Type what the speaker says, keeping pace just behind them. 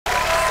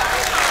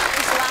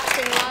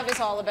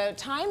all about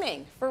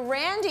timing. For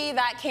Randy,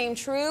 that came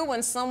true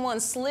when someone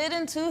slid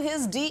into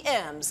his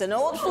DMs, an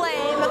old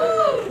flame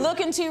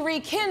looking to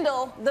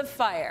rekindle the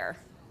fire.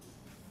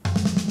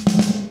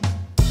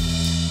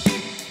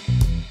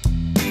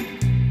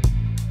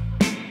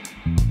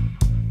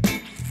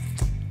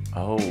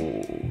 Oh,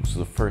 so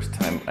the first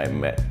time I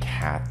met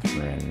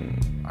Katherine,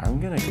 I'm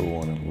gonna go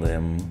on a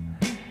limb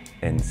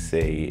and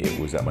say it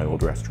was at my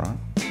old restaurant,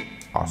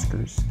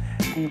 Oscar's.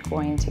 I'm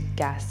going to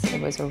guess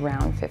it was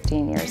around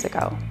 15 years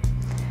ago.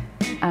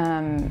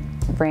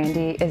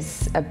 Randy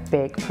is a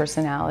big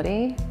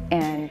personality,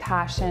 and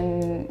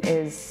passion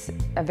is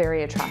a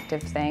very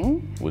attractive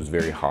thing. It was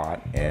very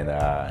hot and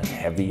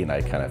heavy, and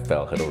I kind of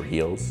fell head over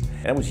heels.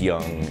 And I was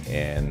young,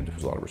 and there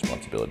was a lot of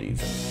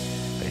responsibilities,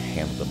 and I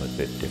handled them a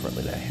bit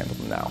differently than I handle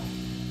them now.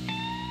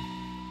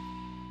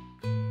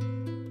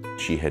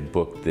 She had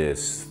booked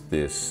this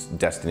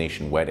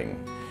destination wedding,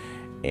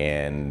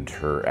 and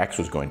her ex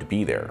was going to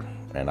be there.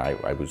 And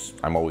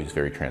I'm always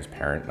very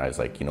transparent, and I was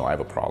like, you know, I have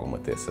a problem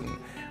with this, and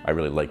I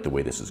really like the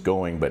way this is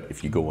going, but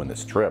if you go on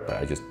this trip,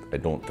 I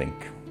don't think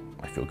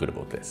I feel good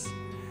about this.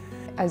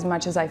 As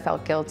much as I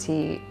felt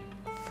guilty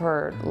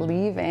for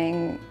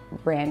leaving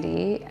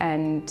Randy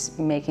and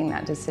making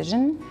that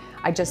decision,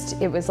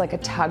 it was like a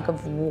tug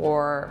of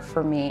war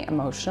for me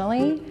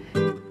emotionally.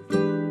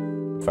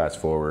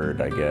 Fast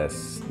forward, I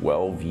guess,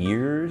 12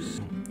 years.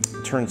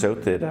 It turns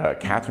out that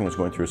Katherine was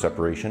going through a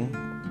separation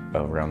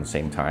around the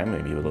same time,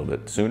 maybe a little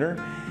bit sooner.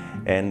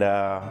 And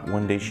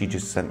one day she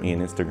just sent me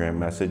an Instagram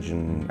message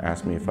and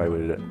asked me if I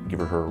would give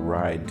her a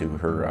ride to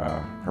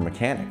her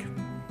mechanic.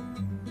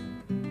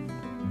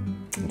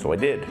 And so I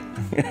did.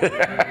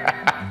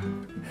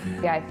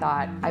 Yeah, I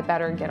thought, I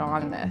better get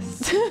on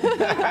this.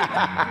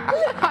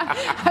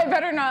 I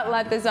better not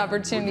let this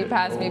opportunity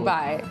pass me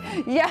by.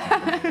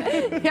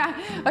 Yeah, yeah,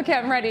 okay,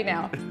 I'm ready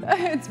now.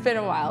 It's been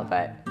a while,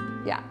 but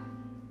yeah.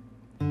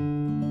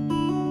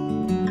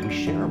 We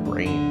share a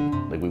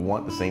brain. Like, we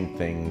want the same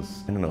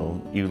things. I don't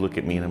know, you look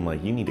at me and I'm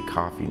like, you need a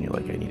coffee, and you're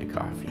like, I need a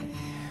coffee.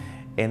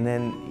 And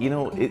then, you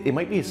know, it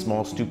might be a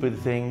small, stupid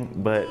thing,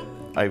 but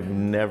I've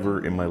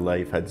never in my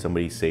life had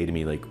somebody say to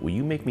me, like, will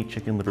you make me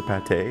chicken liver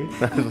pate?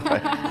 I was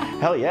like,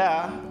 hell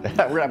yeah, we're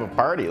gonna have a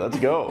party, let's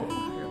go.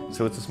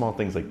 So it's the small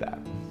things like that.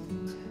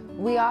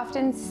 We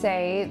often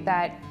say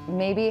that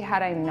maybe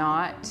had I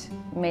not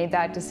made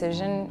that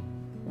decision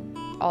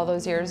all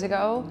those years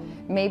ago,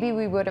 maybe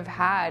we would have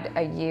had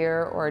a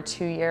year or a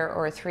 2-year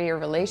or a 3-year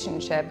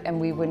relationship and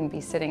we wouldn't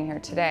be sitting here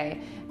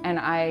today. And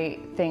I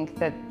think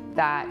that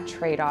that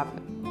trade-off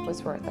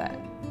was worth it.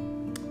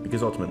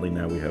 Because ultimately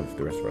now we have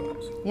the rest of our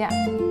lives. Yeah.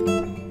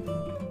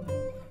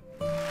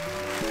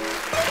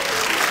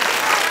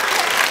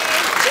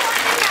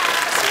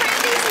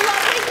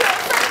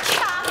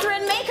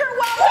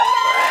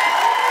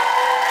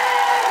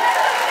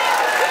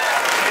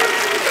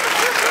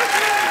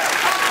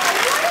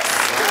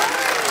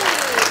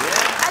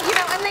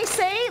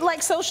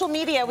 Social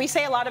media, we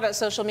say a lot about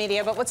social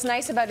media, but what's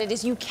nice about it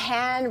is you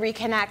can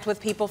reconnect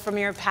with people from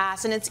your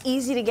past, and it's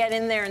easy to get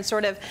in there and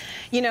sort of,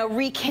 you know,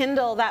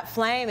 rekindle that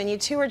flame, and you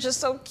two are just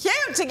so cute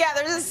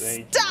together. Just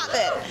stop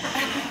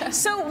it.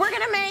 So we're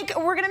gonna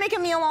make a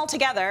meal all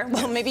together.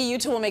 Well, maybe you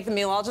two will make the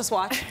meal, I'll just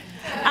watch.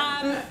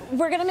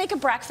 We're gonna make a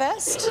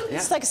breakfast. Yeah.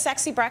 It's like a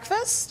sexy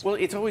breakfast. Well,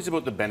 it's always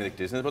about the Benedict,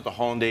 isn't it? It's about the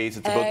hollandaise,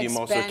 it's about the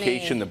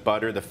emulsification, the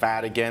butter, the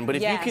fat again. But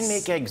if you can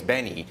make eggs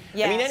Benny,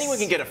 I mean, anyone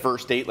can get a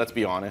first date, let's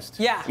be honest.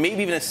 Yeah.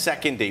 Maybe even a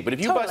second date. But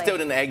if you bust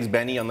out an eggs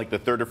Benny on like the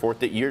 3rd or 4th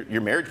date,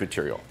 you're marriage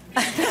material.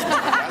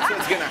 That's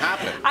what's gonna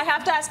happen. I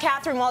have to ask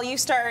Katherine, while you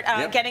start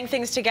getting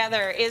things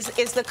together, is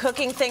the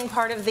cooking thing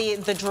part of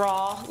the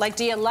draw? Like,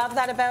 do you love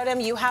that about him?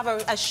 You have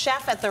a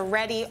chef at the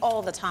ready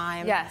all the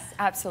time. Yes,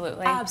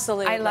 absolutely.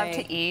 Absolutely. I love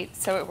to eat,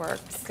 so it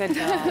works. Good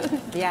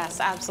job. Yes,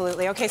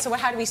 absolutely. Okay, so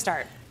how do we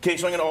start? Okay,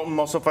 so I'm going to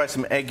emulsify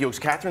some egg yolks.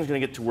 Katherine's going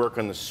to get to work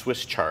on the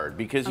Swiss chard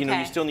because, you know,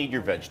 you still need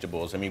your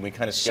vegetables. I mean, we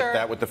kind of skipped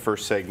that with the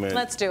first segment.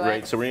 Let's do it.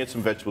 Right, so we're going to get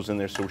some vegetables in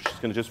there. So she's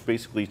going to just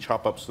basically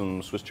chop up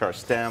some Swiss chard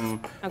stem,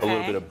 a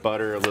little bit of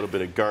butter, a little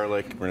bit of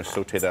garlic. We're going to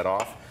saute that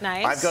off.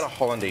 Nice. I've got a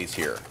hollandaise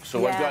here.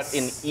 So I've got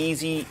an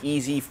easy,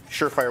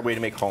 surefire way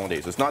to make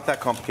hollandaise. It's not that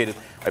complicated.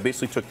 I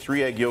basically took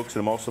 3 egg yolks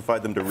and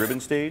emulsified them to ribbon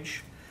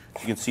stage.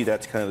 You can see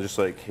that's kind of just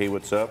like, hey,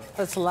 what's up?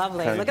 That's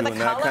lovely. Kind of Look at the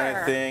color. that kind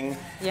of thing.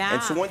 Yeah.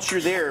 And so once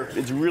you're there,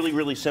 it's really,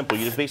 really simple.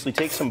 You just basically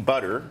take some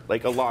butter,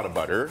 like a lot of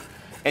butter,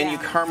 and you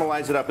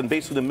caramelize it up. And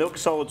basically the milk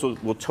solids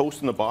will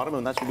toast in the bottom,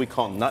 and that's what we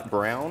call nut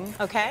brown.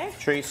 Okay.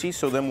 Tracy,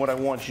 so then what I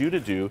want you to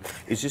do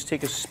is just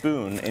take a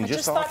spoon and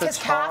just off the top. I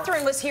just thought because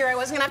Katherine was here, I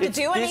wasn't going to have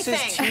to do anything.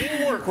 This is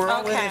teamwork. We're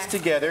all in this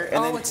together.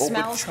 And then, it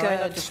smells good. Try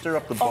not to stir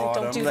up the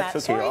bottom. Don't do that.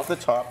 That's okay. Sorry. Off the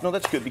top. No,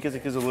 that's good because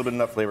it gives a little bit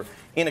enough flavor.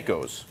 In it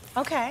goes.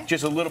 Okay.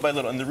 Just a little by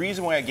little. And the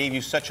reason why I gave you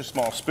such a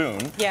small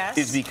spoon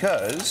is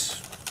because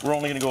we're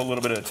only going to go a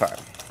little bit at a time.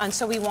 And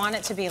so we want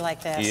it to be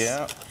like this.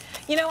 Yeah.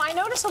 You know, I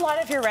notice a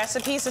lot of your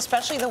recipes,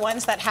 especially the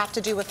ones that have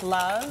to do with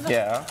love.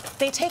 Yeah.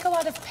 They take a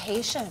lot of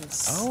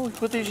patience. Oh,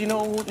 but there's, you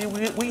know,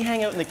 we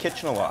hang out in the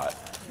kitchen a lot.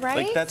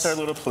 Right. Like, that's our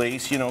little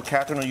place. You know,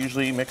 Katherine will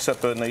usually mix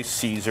up a nice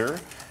Caesar.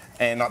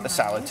 and not the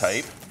salad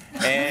type.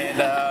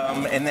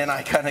 And then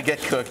I kind of get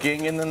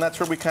cooking, and then that's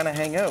where we kind of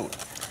hang out.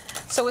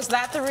 So is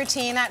that the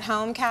routine at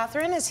home,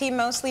 Catherine? Is he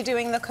mostly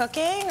doing the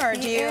cooking, or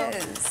do you?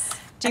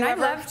 Do you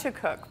ever? I love to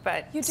cook,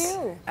 but you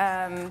do.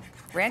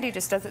 Randy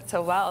just does it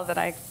so well that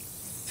I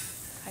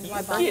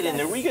get in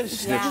there. We got a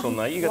schnitzel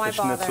night. You got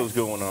the schnitzels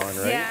going on,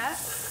 right? Yeah.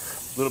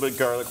 A little bit of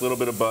garlic, a little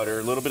bit of butter,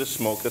 a little bit of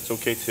smoke. That's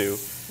okay too.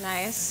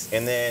 Nice.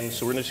 And then,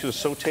 so we're just going to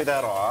saute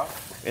that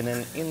off, and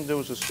then in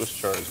goes a Swiss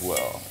chard as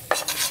well.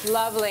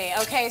 Lovely.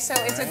 Okay, so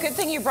it's a good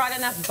thing you brought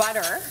enough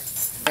butter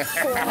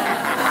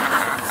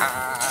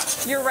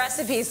for your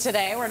recipes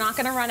today. We're not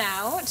going to run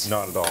out.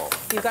 Not at all.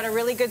 You've got a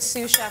really good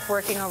sous chef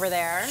working over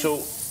there.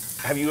 So,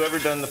 have you ever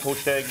done the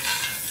poached eggs?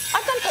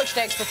 I've done poached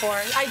eggs before.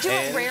 I do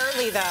it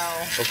rarely,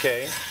 though.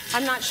 Okay.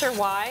 I'm not sure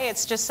why.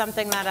 It's just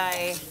something that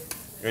I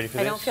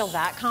don't feel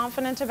that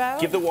confident about.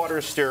 Give the water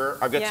a stir.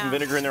 I've got some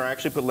vinegar in there. I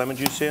actually put lemon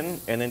juice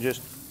in, and then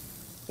just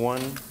 1,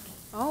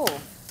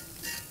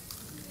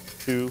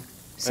 2.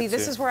 See,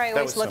 this is where I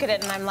always look at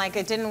it and I'm like,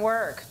 it didn't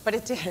work, but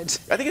it did.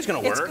 I think it's going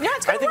to work. Yeah,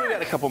 it's going to work. I think we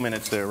got a couple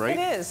minutes there, right?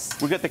 It is.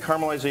 We got the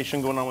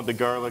caramelization going on with the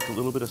garlic, a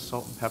little bit of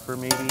salt and pepper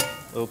maybe,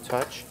 a little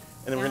touch.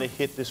 And then we're going to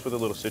hit this with a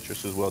little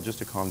citrus as well, just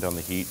to calm down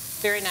the heat.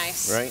 Very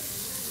nice. Right?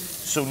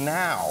 So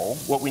now,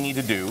 what we need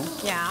to do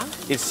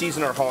is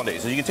season our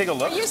hollandaise. So you can take a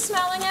look. Are you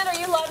smelling it? Are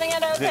you loving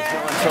it out there?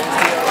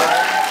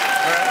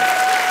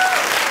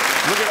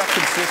 Look at that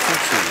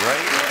consistency,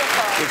 right?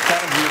 Beautiful. It's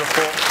kind of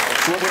beautiful.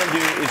 So what we're going to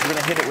do is we're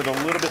going to hit it with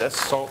a little bit of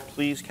salt,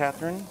 please,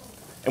 Catherine.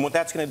 And what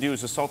that's going to do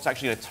is the salt's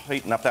actually going to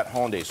tighten up that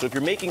hollandaise. So if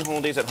you're making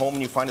hollandaise at home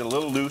and you find it a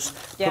little loose,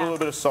 put a little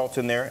bit of salt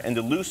in there. And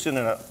to loosen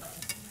it up,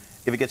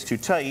 if it gets too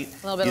tight,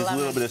 use a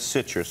little bit of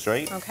citrus,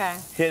 right? Okay.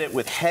 Hit it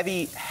with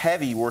heavy,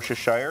 heavy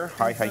Worcestershire.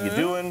 Hi, how you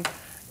doing?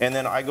 And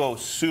then I go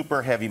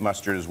super heavy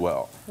mustard as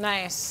well.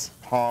 Nice.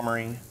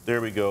 Pommery, there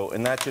we go.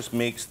 And that just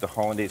makes the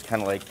hollandaise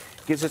kind of like,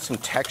 gives it some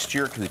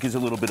texture because it gives a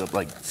little bit of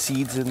like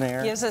seeds in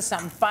there. Gives us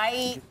some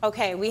bite.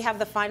 Okay, we have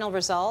the final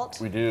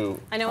result. We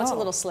do. I know it's a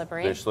little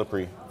slippery. They're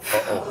slippery.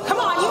 Uh-oh. Come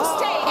on, you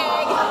stay,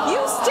 egg.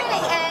 You stay,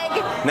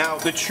 egg. Now,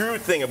 the true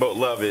thing about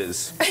love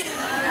is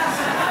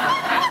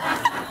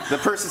the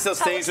person still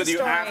stays with you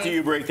after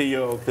you break the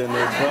yolk, then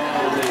they're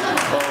totally,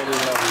 totally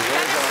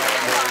lovely.